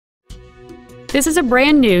This is a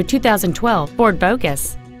brand new 2012 Ford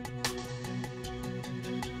Focus.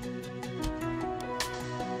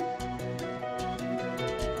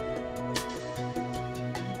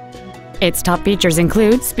 Its top features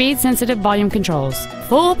include speed-sensitive volume controls,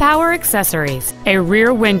 full power accessories, a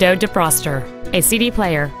rear window defroster, a CD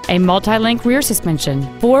player, a multi-link rear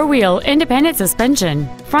suspension, four-wheel independent suspension,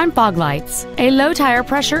 front fog lights, a low tire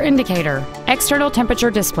pressure indicator, external temperature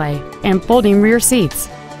display, and folding rear seats.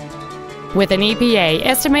 With an EPA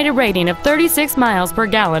estimated rating of 36 miles per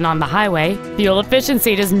gallon on the highway, fuel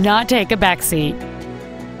efficiency does not take a backseat.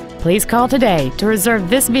 Please call today to reserve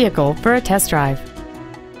this vehicle for a test drive.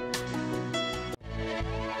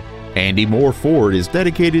 Andy Mohr Ford is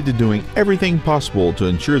dedicated to doing everything possible to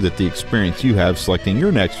ensure that the experience you have selecting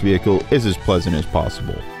your next vehicle is as pleasant as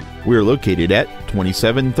possible. We are located at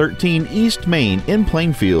 2713 East Main in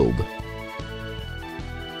Plainfield.